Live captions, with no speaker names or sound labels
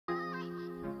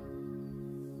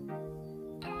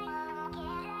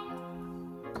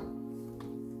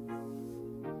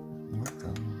not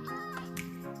done.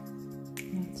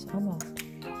 It's almost.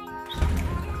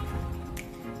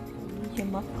 Use your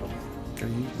muscles.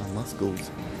 Gotta use my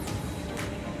muscles.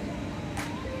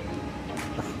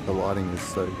 The lighting is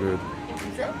so good.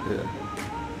 Is it? Yeah.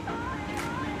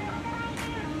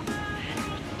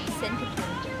 Centipede.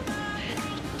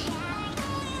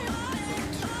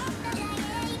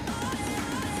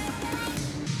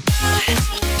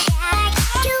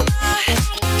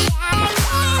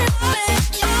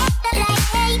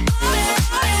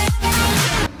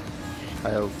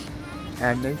 Tails.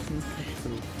 Our nation's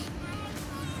capital.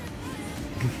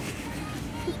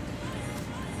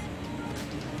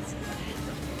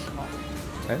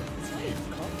 Eh?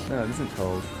 No, it isn't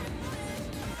cold.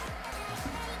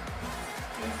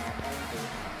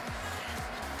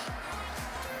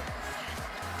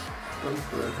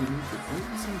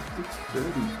 It's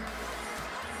dirty.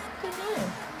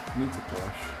 Needs a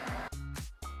brush.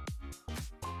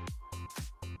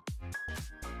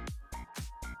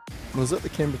 Was that the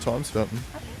Canberra Times fountain?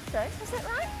 I think so. Is that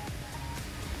right?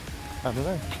 I don't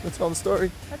know. Let's tell the story.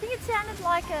 I think it sounded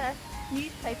like a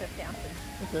newspaper fountain.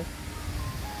 Okay.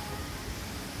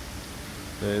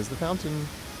 There's the fountain.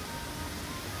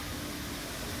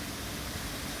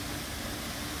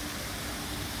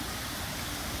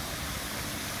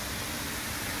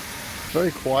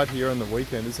 Very quiet here on the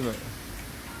weekend, isn't it?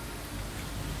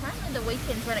 Apparently the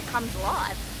weekends when it comes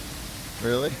live.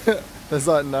 Really? There's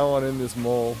like no one in this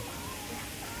mall. I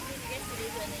guess it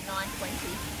is only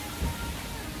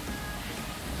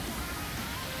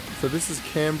 9:20. So this is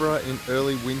Canberra in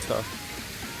early winter.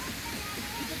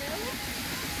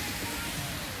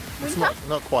 It's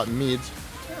not quite mid.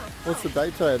 What's the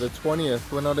date today? The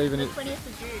 20th. We're not even The 20th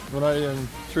of June. we're not even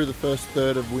through the first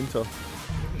third of winter.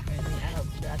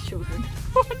 Adults, our children.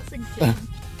 Once again.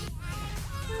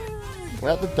 We're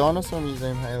at the dinosaur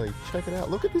museum, Hayley. Check it out.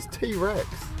 Look at this T-Rex.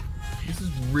 This is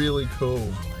really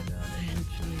cool.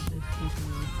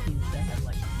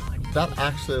 That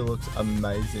actually looks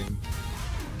amazing.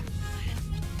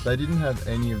 They didn't have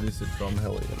any of this at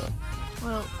Drumhelly, you know.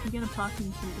 Well, we're going to park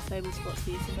in some disabled spots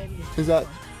here, so maybe Is that?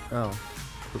 Oh.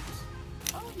 Oops.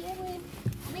 Oh yeah, we're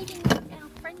meeting our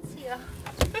friends here.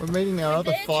 We're meeting our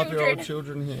other their 5-year-old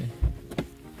children here.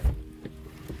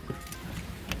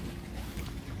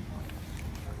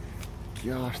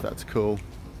 Gosh, that's cool.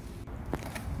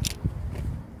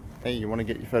 Hey, you want to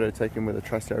get your photo taken with a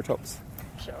Triceratops?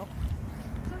 Sure.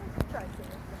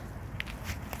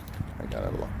 I gotta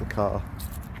lock the car.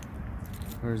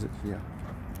 Where is it here?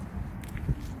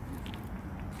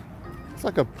 It's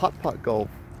like a putt-putt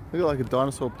golf. Look at like a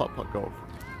dinosaur putt-putt golf.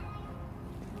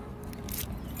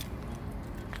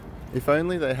 If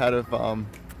only they had have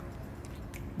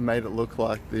made it look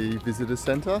like the visitor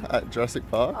centre at Jurassic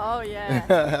Park. Oh yeah.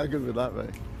 How good would that be?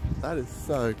 That is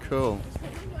so cool.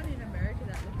 There's one in America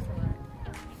that looks like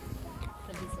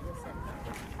the visitor centre.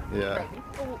 Yeah. Maybe.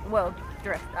 Oh, well,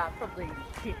 probably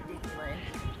Disneyland.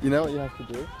 You know what you have to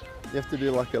do? You have to do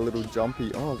like a little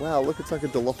jumpy. Oh wow, look, it's like a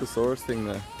Dilophosaurus thing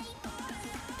there.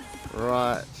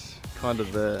 Right, kind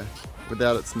of there,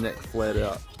 without its neck flared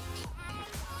out.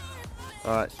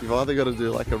 Alright, you've either got to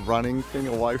do like a running thing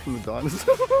away from the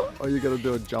dinosaur, or you got to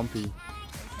do a jumpy.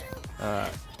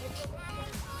 Alright.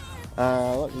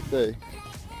 Let me see.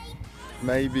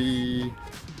 Maybe...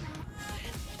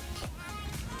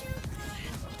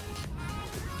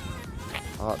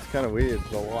 Oh, it's kind of weird,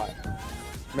 the light.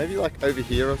 Maybe like over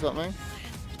here or something?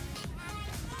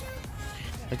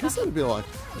 I guess that'd be like,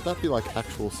 would that be like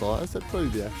actual size? That'd probably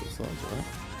be actual size, right?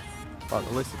 But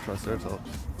at least the Triceratops.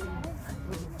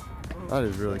 That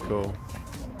is really cool.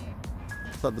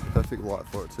 It's like the perfect light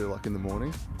for it too, like in the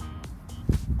morning.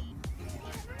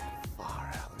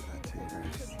 Far out, look at that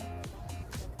T-Rex.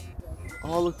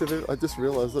 Oh look, I just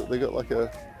realised that they got like a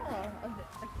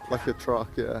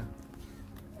truck, yeah.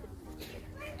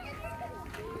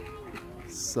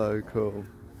 So cool.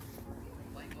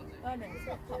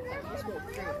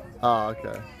 Oh,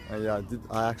 okay. Yeah,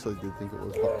 I actually did think it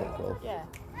was putt-putt golf. Yeah.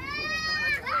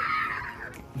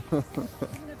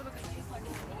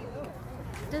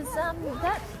 Does that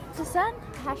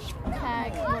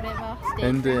hashtag whatever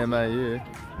stand NDMAU?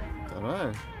 Don't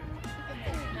know.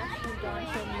 National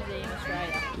Dinosaur Museum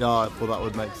Australia? Yeah, well that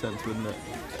would make sense, wouldn't it?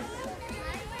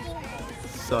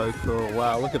 So cool.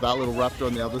 Wow, look at that little raptor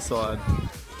on the other side.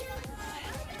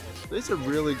 These are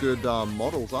really good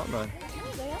models, aren't they? Oh,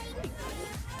 they are.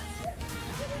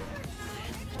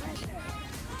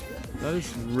 That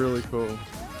is really cool.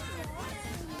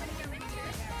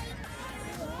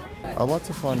 I'd like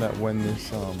to find out when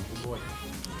this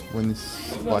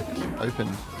like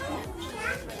opened.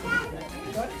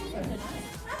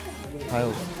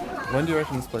 Hales, when do you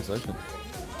reckon this place opened?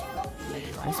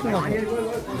 Must be like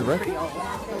you reckon?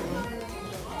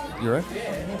 You reckon?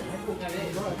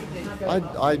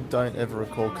 I don't ever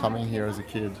recall coming here as a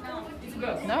kid.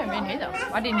 No, me neither.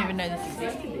 I didn't even know this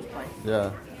existed, this place.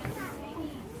 Yeah.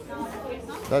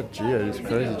 That geode is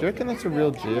crazy. Do you reckon that's a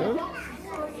real geode?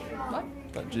 What?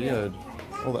 That geode.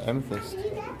 All the amethyst.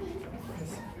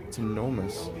 It's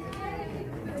enormous.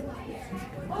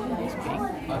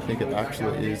 I think it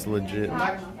actually is legit.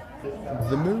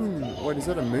 The moon. Wait, is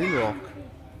that a moon rock?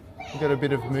 We've got a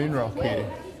bit of moon rock here.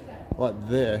 Right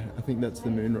there. I think that's the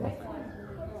moon rock.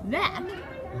 That?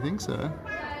 I think so.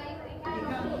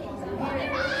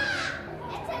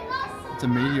 It's a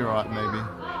meteorite, maybe.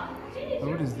 Oh,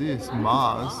 what is this?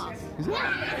 Mars? Is it?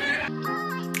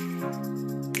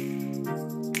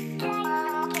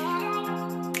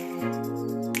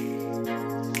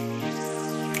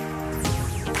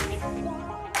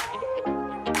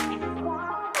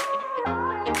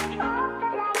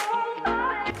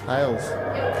 Hales.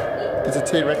 It's a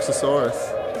T-Rexosaurus.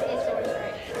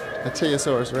 A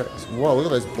T-Saurus Rex. Whoa, look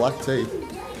at those black teeth.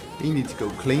 You need to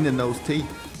go cleaning those teeth.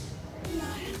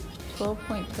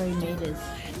 12.3 meters.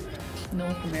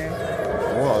 North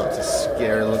America. Whoa, that's a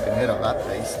scary looking head on that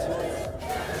beast.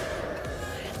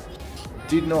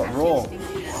 Did not roar.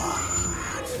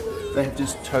 They have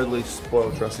just totally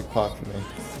spoiled Jurassic Park for me.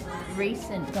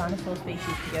 Recent dinosaur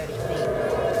species to go extinct.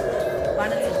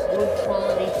 Abundance of good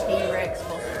quality T-Rex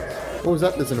fossils. What was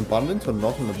that? There's an abundance or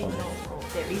not an abundance?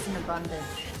 There is an abundance.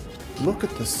 Look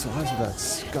at the size of that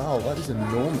skull. That is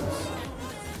enormous.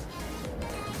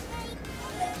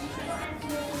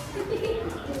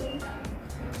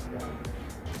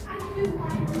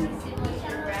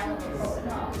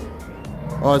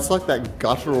 Oh, it's like that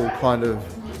guttural kind of.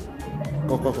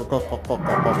 It's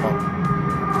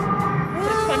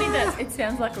funny that it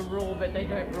sounds like a roar, but they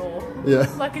don't roar. Yeah.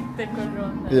 Like they've got it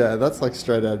on there. Yeah, that's like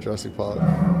straight out of Jurassic Park.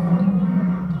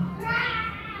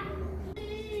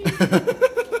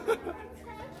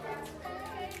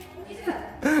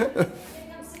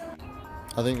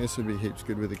 I think this would be heaps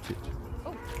good with a kid.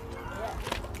 Oh.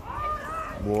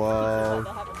 Whoa.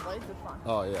 They're having loads of fun.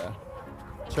 Oh yeah.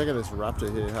 Check out this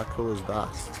raptor here. How cool is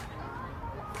that?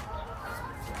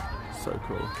 So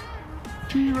cool.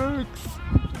 T-Rex!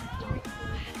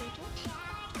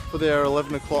 For their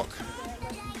 11 o'clock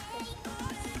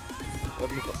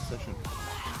session.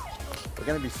 We're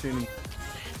going to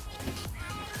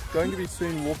be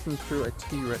soon walking through a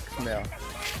T-Rex now.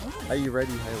 Are you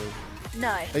ready, Hayley?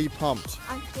 No. Are you pumped?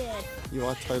 I'm scared. You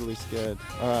are totally scared.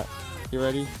 Alright, you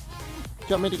ready? Do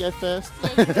you want me to go first?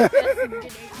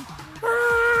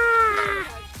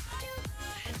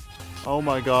 Oh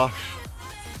my gosh.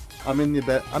 I'm in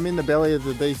the belly of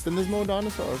the beast and there's more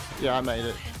dinosaurs. Yeah, I made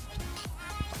it.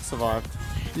 I survived.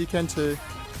 You can too.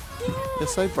 Yeah. You're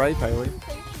so brave, Hayley.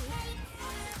 Thank you.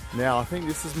 Now, I think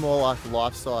this is more like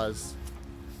life size.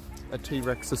 A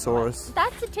T-Rexosaurus.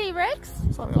 That's a T-Rex?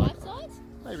 Something like that. Life size?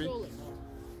 Maybe. Surely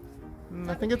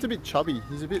not. I think it's a bit chubby.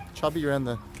 He's a bit chubby around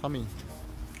the tummy.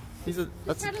 He's a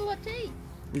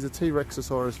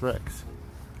T-Rexosaurus Rex.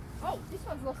 Oh, this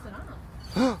one's lost an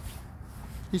arm.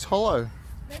 He's hollow.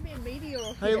 Maybe a meteor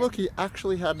or Hey, look, he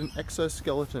actually had an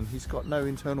exoskeleton. He's got no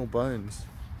internal bones.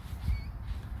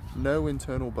 No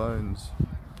internal bones.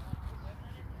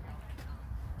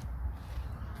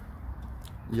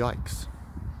 Yikes.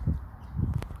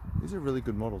 These are really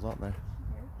good models, aren't they?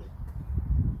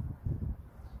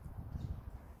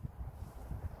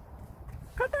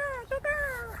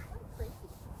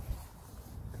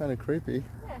 Kind of creepy.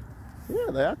 Yeah.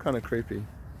 Yeah, they are kind of creepy.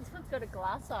 This one's got a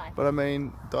glass eye. But I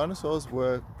mean, dinosaurs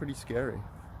were pretty scary,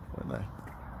 weren't they?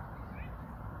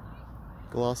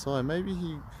 Glass eye. Maybe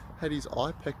he had his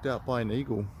eye pecked out by an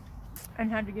eagle. And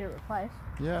had to get it replaced.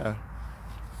 Yeah.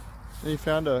 And he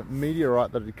found a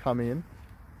meteorite that had come in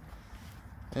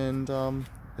and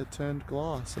it turned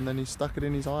glass and then he stuck it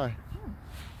in his eye.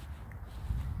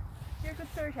 You're a good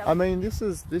storyteller. I mean, this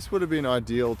would have been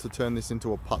ideal to turn this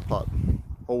into a putt-putt,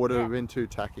 or would it have been too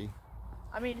tacky?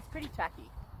 I mean, it's pretty tacky.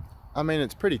 I mean,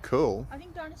 it's pretty cool. I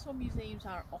think dinosaur museums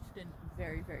are often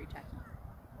very, very tacky.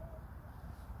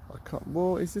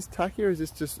 Well, is this tacky or is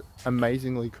this just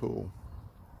amazingly cool?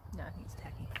 No, I think it's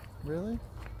tacky. Really?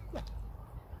 Yeah.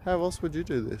 How else would you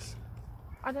do this?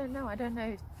 I don't know. I don't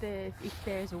know if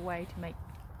there's a way to make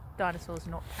dinosaurs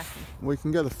not tacky. We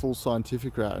can go the full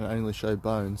scientific route and only show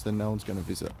bones, then no one's going to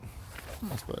visit,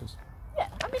 I suppose. Yeah,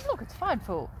 I mean, look, it's fine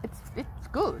for... It's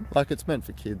good. Like, it's meant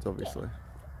for kids, obviously.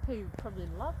 Who probably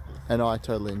love this. And I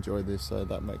totally enjoy this, so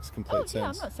that makes complete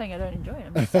sense. I'm not saying I don't enjoy it.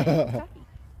 I'm just saying it's tacky.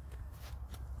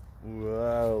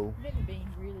 Whoa. I've never been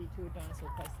really to a dinosaur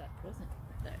place that wasn't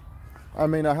though. I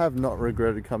mean, I have not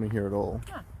regretted coming here at all.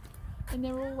 Huh. And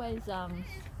they're always a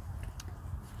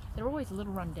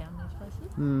little run down, these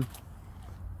places. Mm.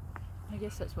 I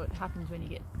guess that's what happens when you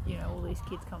get, you know, all these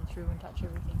kids come through and touch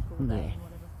everything for all day and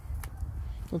whatever.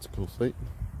 That's a cool seat.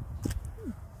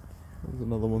 There's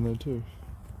another one there too.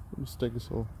 Little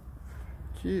stegosaur.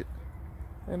 Cute.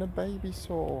 And a baby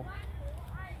saw.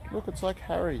 Look, it's like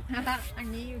Harry. I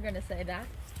knew you were going to say that.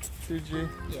 Did you?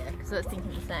 Yeah, because I was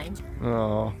thinking the same.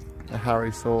 Oh, a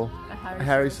Harry saw. A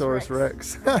Harrysaurus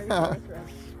Rex. Harrysaurus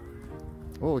Rex.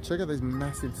 Oh, check out these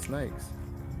massive snakes.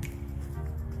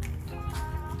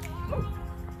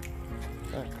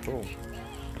 That's cool.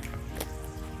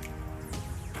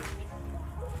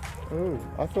 Oh,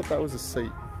 I thought that was a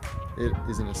seat. It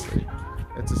isn't a seat.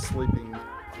 It's a sleeping...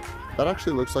 That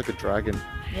actually looks like a dragon.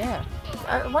 Yeah.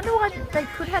 I wonder why they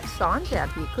could have signs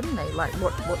out here, couldn't they? Like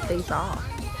what these are.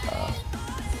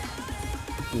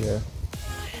 Yeah.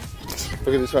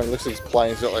 Look at this one. It looks like he's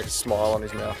playing. He's got like a smile on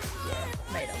his mouth. Yeah,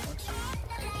 made up one.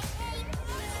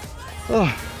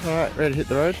 Oh, alright. Ready to hit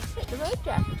the road? Hit the road,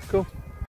 Jack. Cool.